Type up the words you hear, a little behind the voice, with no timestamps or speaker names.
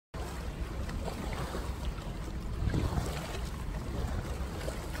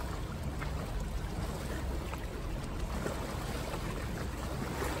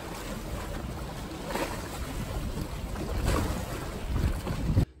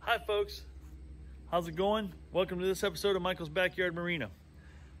folks, how's it going? Welcome to this episode of Michael's Backyard Marina.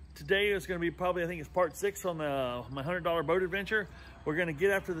 Today is going to be probably, I think it's part 6 on my $100 boat adventure. We're going to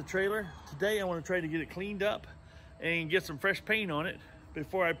get after the trailer. Today I want to try to get it cleaned up and get some fresh paint on it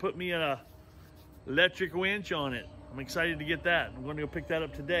before I put me an electric winch on it. I'm excited to get that. I'm going to go pick that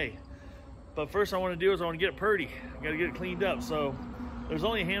up today. But first I want to do is I want to get it purty. I got to get it cleaned up. So there's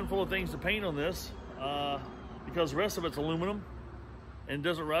only a handful of things to paint on this because the rest of it's aluminum and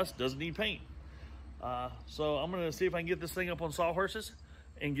doesn't rust, doesn't need paint. So I'm going to see if I can get this thing up on sawhorses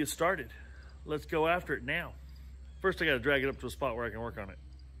and get started. Let's go after it now. First I got to drag it up to a spot where I can work on it.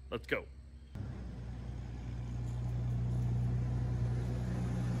 Let's go.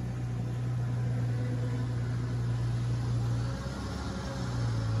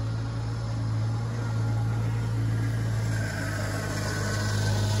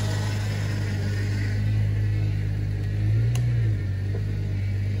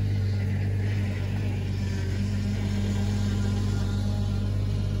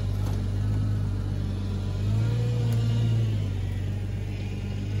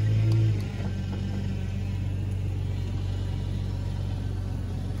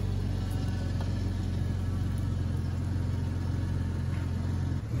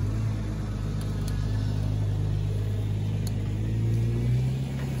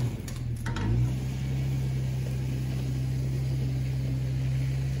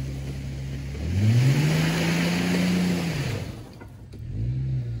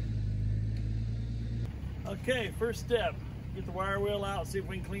 Okay, first step, get the wire wheel out, see if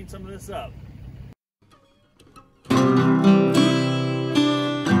we can clean some of this up.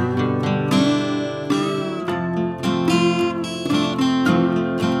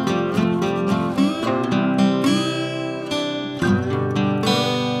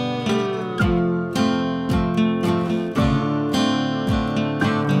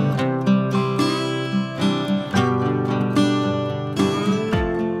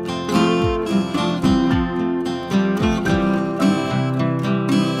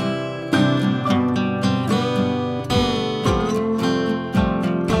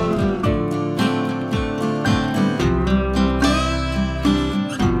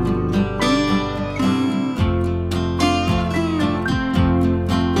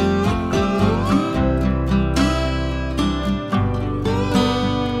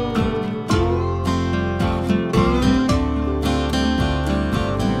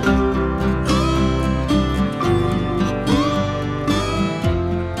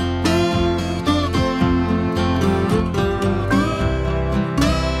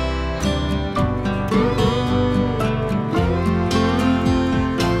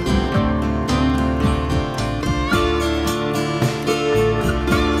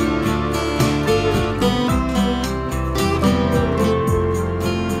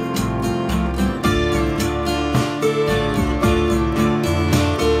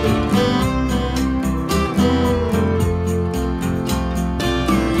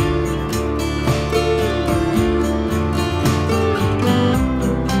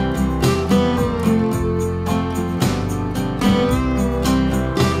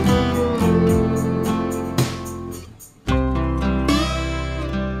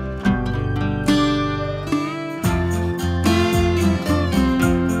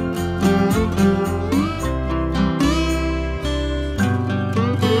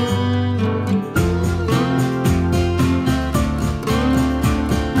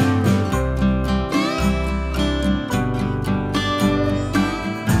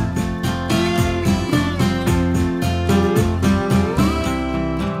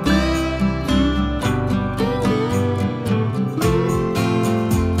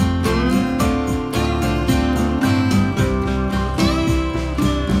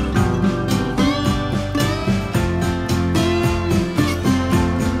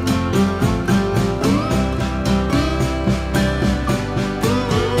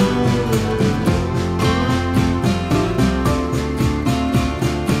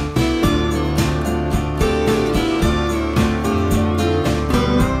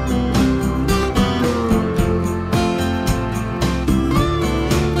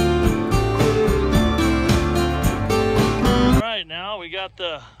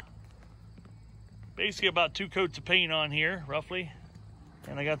 Basically about 2 coats of paint on here, roughly.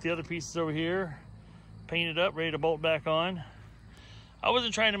 And I got the other pieces over here painted up, ready to bolt back on. I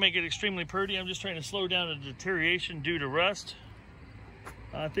wasn't trying to make it extremely pretty. I'm just trying to slow down the deterioration due to rust.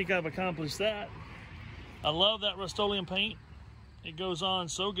 I think I've accomplished that. I love that Rust-oleum paint. It goes on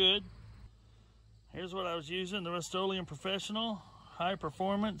so good. Here's what I was using, the Rust-oleum Professional, high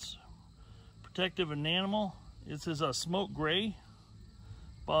performance, protective and enamel. This is a smoke gray.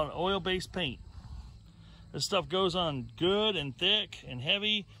 bought an oil-based paint. This stuff goes on good and thick and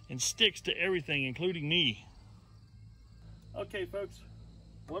heavy and sticks to everything, including me. Okay, folks,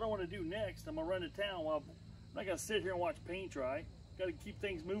 what I want to do next, I'm gonna run to town. While I'm not gonna sit here and watch paint dry. Got to keep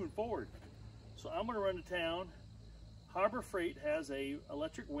things moving forward. So I'm gonna run to town. Harbor Freigt has a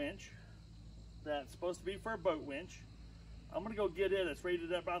electric winch that's supposed to be for a boat winch. I'm gonna go get it. It's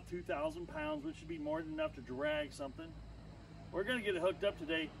rated at about 2,000 pounds, which should be more than enough to drag something. We're gonna get it hooked up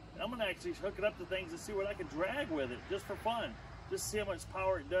today. I'm gonna actually hook it up to things and see what I can drag with it, just for fun. Just to see how much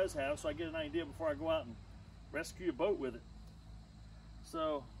power it does have, so I get an idea before I go out and rescue a boat with it.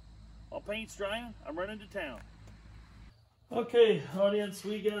 So, while paint's drying, I'm running to town. Okay, audience,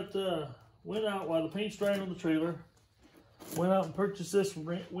 we got, went out while the paint's drying on the trailer. Went out and purchased this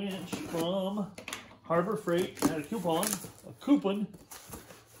winch from Harbor Freigt. Had a coupon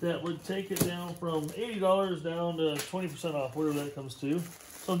that would take it down from $80 down to 20% off, whatever that comes to.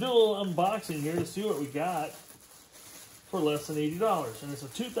 So I'm doing a little unboxing here to see what we got for less than $80. And it's a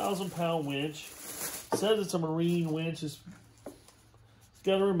 2,000 pound winch. It says it's a marine winch. It's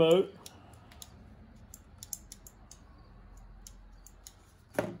got a remote.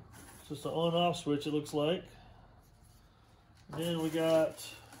 It's just an on-off switch, it looks like. And then we got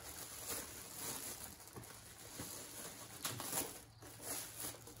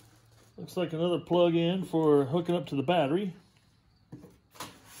looks like another plug-in for hooking up to the battery.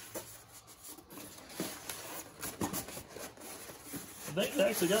 I think it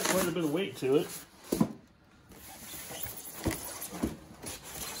actually got quite a bit of weight to it.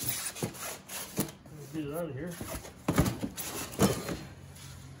 Let's get it out of here.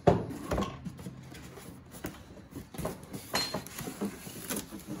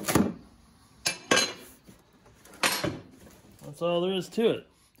 That's all there is to it.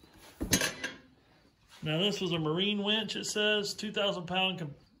 Now this was a marine winch, it says. 2,000 pound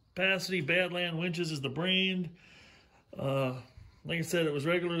capacity. Badland winches is the brand. Like I said, it was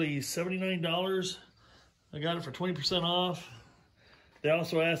regularly $79. I got it for 20% off. They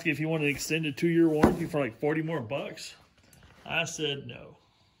also asked if you wanted an extended 2-year warranty for like 40 more bucks. I said no.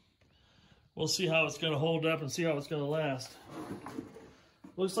 We'll see how it's going to hold up and see how it's going to last.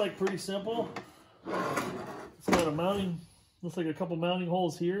 Looks like pretty simple. It's got a mounting, looks like a couple mounting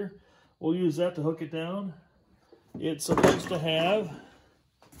holes here. We'll use that to hook it down. It's supposed to have,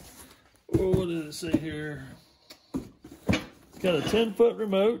 oh, what did it say here? It's got a 10-foot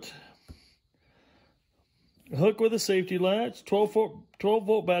remote, a hook with a safety latch,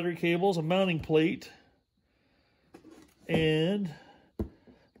 12-volt battery cables, a mounting plate, and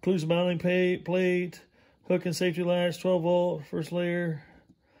includes a mounting plate, hook and safety latch, 12-volt, first layer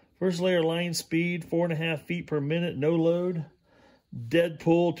line speed, 4.5 feet per minute, no load. Dead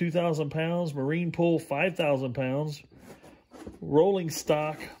pull, 2,000 pounds. Marine pull, 5,000 pounds. Rolling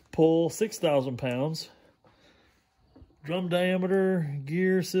stock pull, 6,000 pounds. Drum diameter,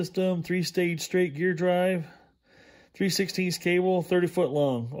 gear system, 3-stage straight gear drive. 3/16 cable, 30-foot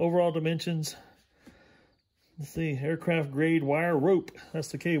long. Overall dimensions, let's see, aircraft grade wire rope. That's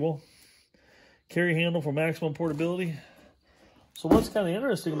the cable. Carry handle for maximum portability. So what's kind of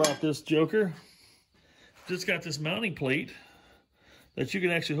interesting about this joker, just got this mounting plate that you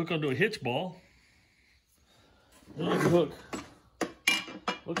can actually hook onto a hitch ball. Then you can hook,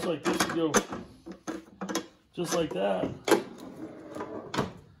 looks like this would go just like that.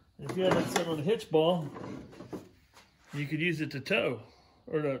 If you had that set on a hitch ball, you could use it to tow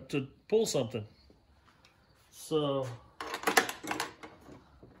or to pull something. So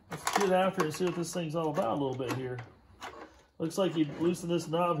let's get after it and see what this thing's all about a little bit here. Looks like you loosen this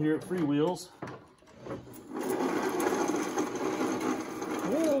knob here at Freewheels.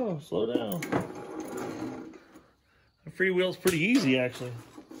 Whoa, slow down. The Freewheel's pretty easy, actually.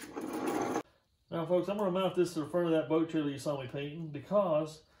 Now, folks, I'm going to mount this to the front of that boat trailer you saw me painting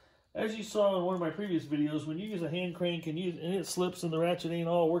because, as you saw in one of my previous videos, when you use a hand crank and it slips and the ratchet ain't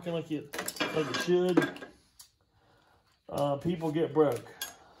all working like it should, people get broke.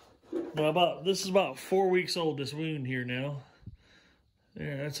 Now, this is about 4 weeks old, this wound here now.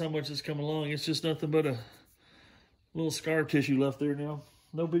 Yeah, that's how much it's come along. It's just nothing but a little scar tissue left there now.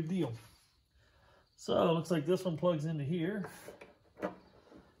 No big deal. So, it looks like this one plugs into here.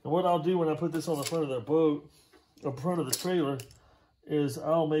 And what I'll do when I put this on the front of the boat, or front of the trailer, is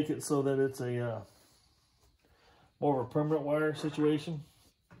I'll make it so that it's a more of a permanent wire situation.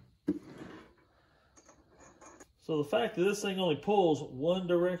 So the fact that this thing only pulls one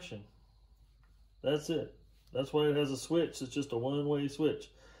direction, that's it. That's why it has a switch. It's just a one-way switch.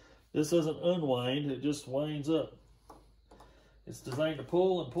 This doesn't unwind, it just winds up. It's designed to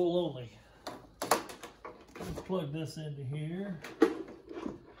pull and pull only. Let's plug this into here.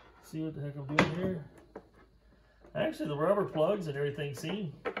 See what the heck I'm doing here. Actually, the rubber plugs and everything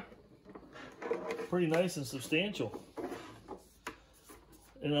seem pretty nice and substantial.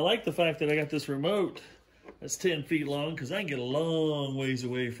 And I like the fact that I got this remote that's 10 feet long, because I can get a long ways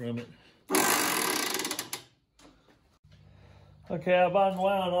away from it. Okay, I've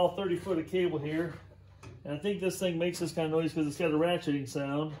unwound all 30 foot of cable here. And I think this thing makes this kind of noise because it's got a ratcheting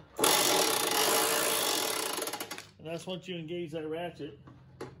sound. And that's once you engage that ratchet,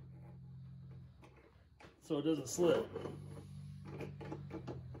 so it doesn't slip.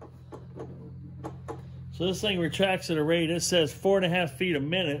 So this thing retracts at a rate, it says 4.5 feet a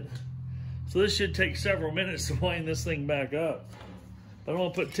minute. So this should take several minutes to wind this thing back up. But I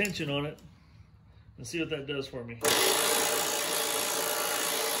want to put tension on it and see what that does for me.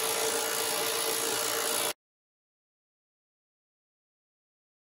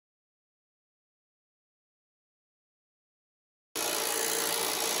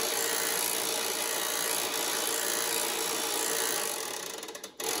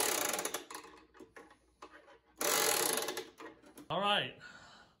 All right,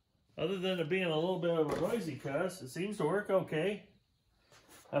 other than it being a little bit of a noisy cuss, it seems to work okay.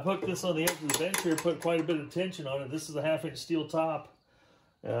 I've hooked this on the edge of the bench here, put quite a bit of tension on it. This is a 1/2 inch steel top.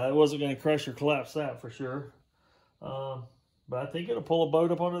 I wasn't going to crush or collapse that for sure. But I think it'll pull a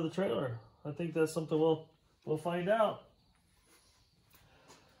boat up onto the trailer. I think that's something we'll find out.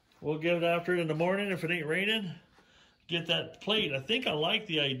 We'll get it after it in the morning if it ain't raining. Get that plate. I think I like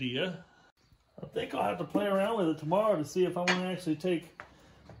the idea. I think I'll have to play around with it tomorrow to see if I want to actually take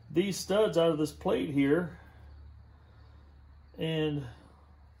these studs out of this plate here and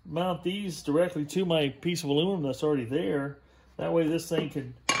mount these directly to my piece of aluminum that's already there. That way this thing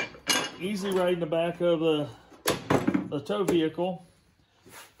can easily ride in the back of the tow vehicle,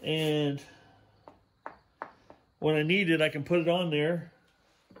 and when I need it I can put it on there.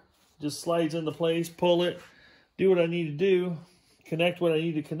 Just slides into place, pull it, do what I need to do, connect what I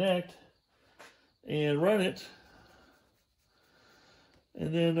need to connect, and run it.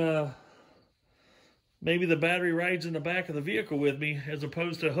 And then maybe the battery rides in the back of the vehicle with me as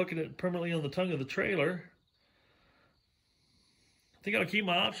opposed to hooking it permanently on the tongue of the trailer. I think I'll keep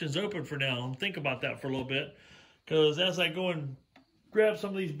my options open for now and think about that for a little bit, because as I go and grab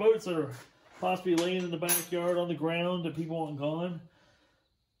some of these boats that are possibly laying in the backyard on the ground that people want gone,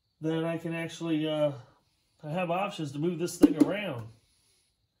 then I can actually I have options to move this thing around.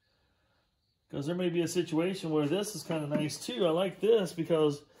 Because there may be a situation where this is kind of nice too. I like this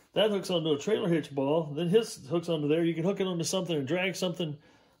because that hooks onto a trailer hitch ball. Then his hooks onto there. You can hook it onto something and drag something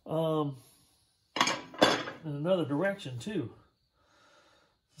in another direction too.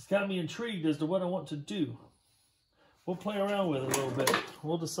 It's got me intrigued as to what I want to do. We'll play around with it a little bit.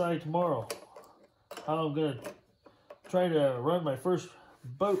 We'll decide tomorrow how I'm going to try to run my first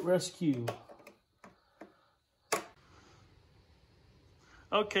boat rescue.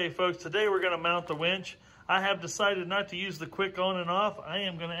 Okay folks, today we're going to mount the winch. I have decided not to use the quick on and off. I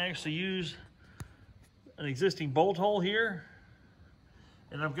am going to actually use an existing bolt hole here.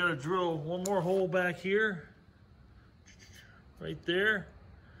 And I'm going to drill one more hole back here. Right there.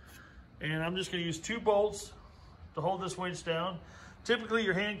 And I'm just going to use 2 bolts to hold this winch down. Typically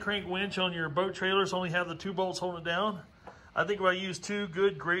your hand crank winch on your boat trailers only have the 2 bolts holding it down. I think if I use 2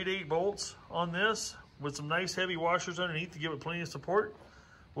 good grade 8 bolts on this with some nice heavy washers underneath to give it plenty of support,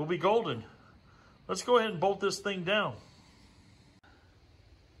 we'll be golden. Let's go ahead and bolt this thing down.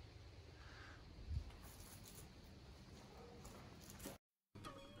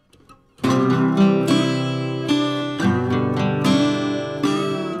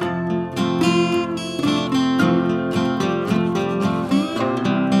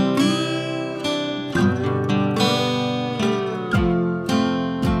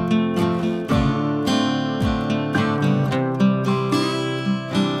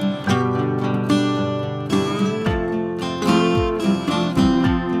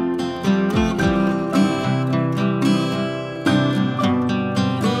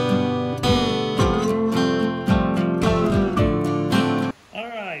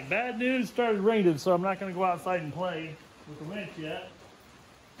 Started raining, so I'm not going to go outside and play with the winch yet.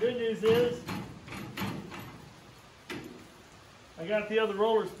 Good news is I got the other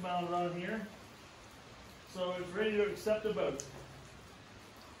rollers mounted on here, so it's ready to accept a boat.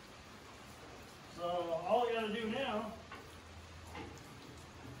 So all I got to do now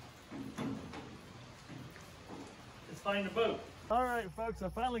is find a boat. All right, folks, I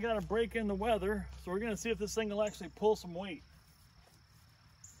finally got a break in the weather, so we're going to see if this thing will actually pull some weight.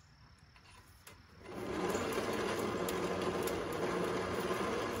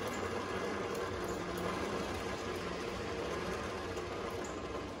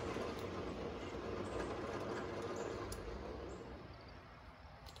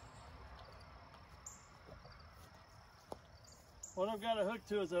 What I've got to hook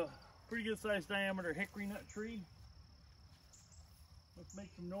to is a pretty good sized diameter hickory nut tree. Let's make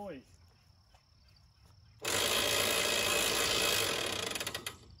some noise. The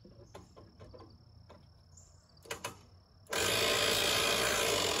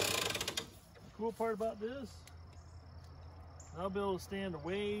cool part about this, I'll be able to stand a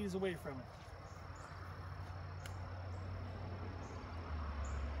ways away from it.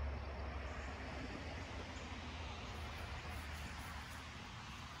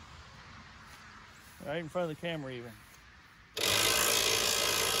 Right in front of the camera even.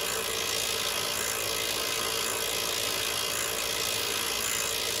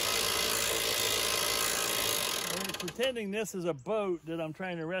 I'm pretending this is a boat that I'm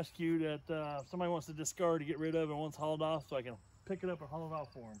trying to rescue that somebody wants to discard to get rid of and wants hauled off, so I can pick it up and haul it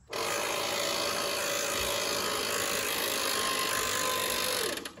off for them.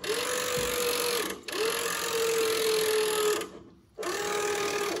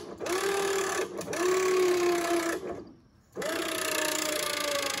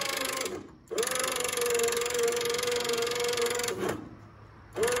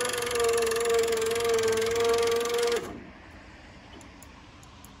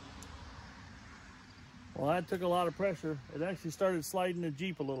 Well, that took a lot of pressure. It actually started sliding the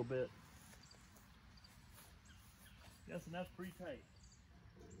Jeep a little bit. Guessing that's pretty tight.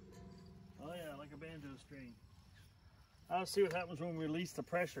 Oh yeah, like a banjo string. I'll see what happens when we release the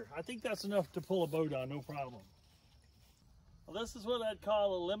pressure. I think that's enough to pull a boat on, no problem. Well, this is what I'd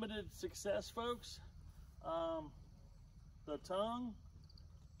call a limited success, folks. The tongue,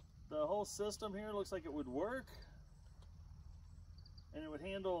 the whole system here looks like it would work. And it would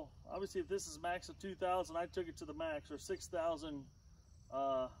handle, obviously if this is max of 2,000, I took it to the max, or 6,000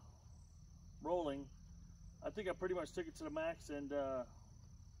 rolling. I think I pretty much took it to the max and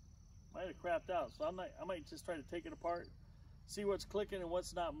might have crapped out. So I might just try to take it apart, see what's clicking and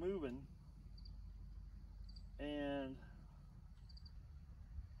what's not moving. And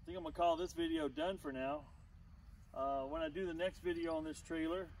I think I'm gonna call this video done for now. When I do the next video on this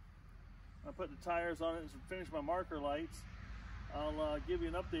trailer, I put the tires on it and finish my marker lights. I'll give you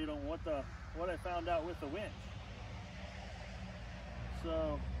an update on what I found out with the winch.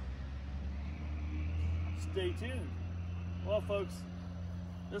 So stay tuned. Well, folks,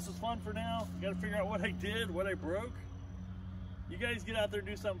 this was fun for now. Got to figure out what I did, what I broke. You guys get out there and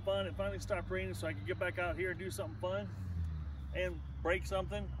do something fun. It finally stopped raining, so I can get back out here and do something fun and break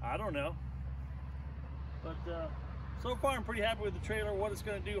something. I don't know, but so far I'm pretty happy with the trailer, what it's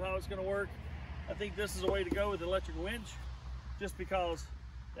going to do, how it's going to work. I think this is a way to go with the electric winch. Just because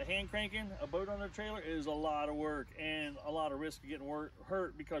the hand cranking a boat on their trailer is a lot of work and a lot of risk of getting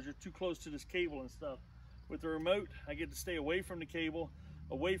hurt because you're too close to this cable and stuff. With the remote, I get to stay away from the cable,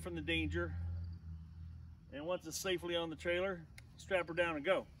 away from the danger. And once it's safely on the trailer, strap her down and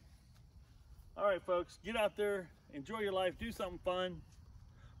go. All right, folks, get out there, enjoy your life, do something fun.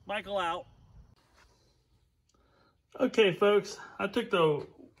 Michael out. Okay, folks, I took the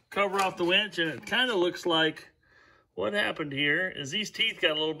cover off the winch and it kind of looks like what happened here is these teeth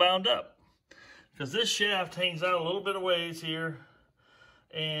got a little bound up because this shaft hangs out a little bit of ways here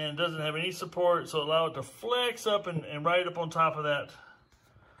and doesn't have any support, so allow it to flex up and right up on top of that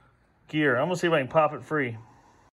gear. I'm gonna see if I can pop it free.